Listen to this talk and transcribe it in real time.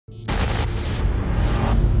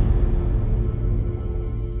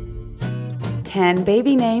10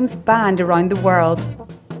 baby names banned around the world.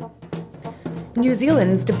 New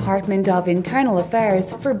Zealand's Department of Internal Affairs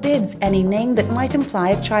forbids any name that might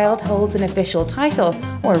imply a child holds an official title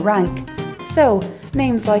or rank. So,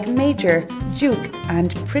 names like Major, Duke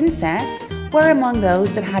and Princess were among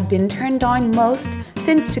those that had been turned down most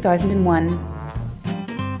since 2001.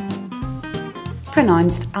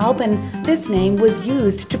 Pronounced Albin, this name was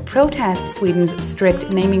used to protest Sweden's strict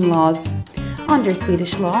naming laws. Under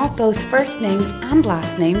Swedish law, both first names and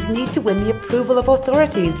last names need to win the approval of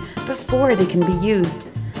authorities before they can be used.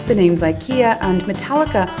 The names IKEA and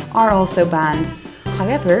Metallica are also banned.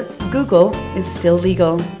 However, Google is still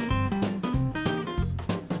legal.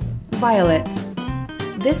 Violet.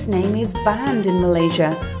 This name is banned in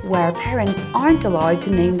Malaysia, where parents aren't allowed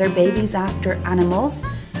to name their babies after animals,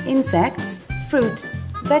 insects, fruit,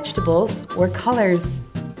 vegetables, or colours.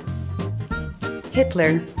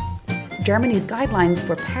 Hitler. Germany's guidelines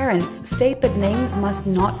for parents state that names must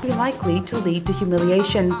not be likely to lead to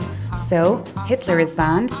humiliation. So, Hitler is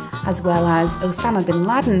banned, as well as Osama bin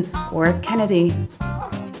Laden or Kennedy.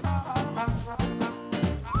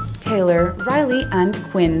 Taylor, Riley and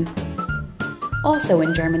Quinn. Also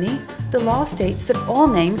in Germany, the law states that all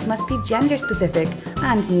names must be gender-specific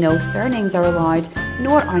and no surnames are allowed,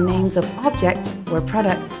 nor are names of objects or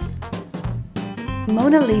products.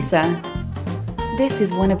 Mona Lisa. This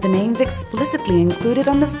is one of the names explicitly included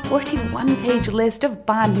on the 41-page list of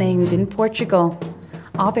banned names in Portugal.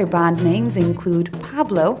 Other banned names include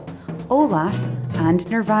Pablo, Olaf and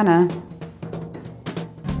Nirvana.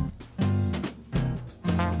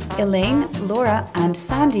 Elaine, Laura and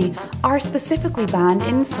Sandy are specifically banned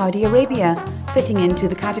in Saudi Arabia, fitting into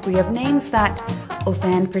the category of names that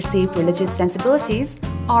offend perceived religious sensibilities,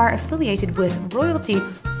 are affiliated with royalty,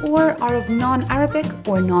 or are of non-Arabic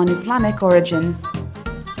or non-Islamic origin.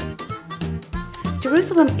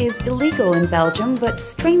 Jerusalem is illegal in Belgium, but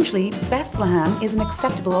strangely, Bethlehem is an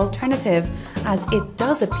acceptable alternative, as it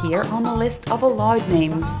does appear on the list of allowed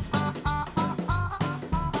names.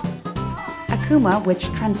 Akuma, which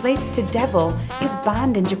translates to devil, is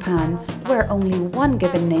banned in Japan, where only one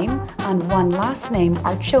given name and one last name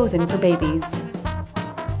are chosen for babies.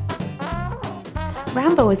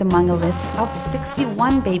 Rambo is among a list of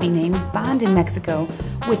 61 baby names banned in Mexico,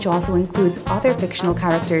 which also includes other fictional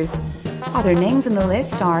characters. Other names in the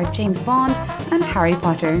list are James Bond and Harry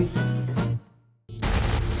Potter.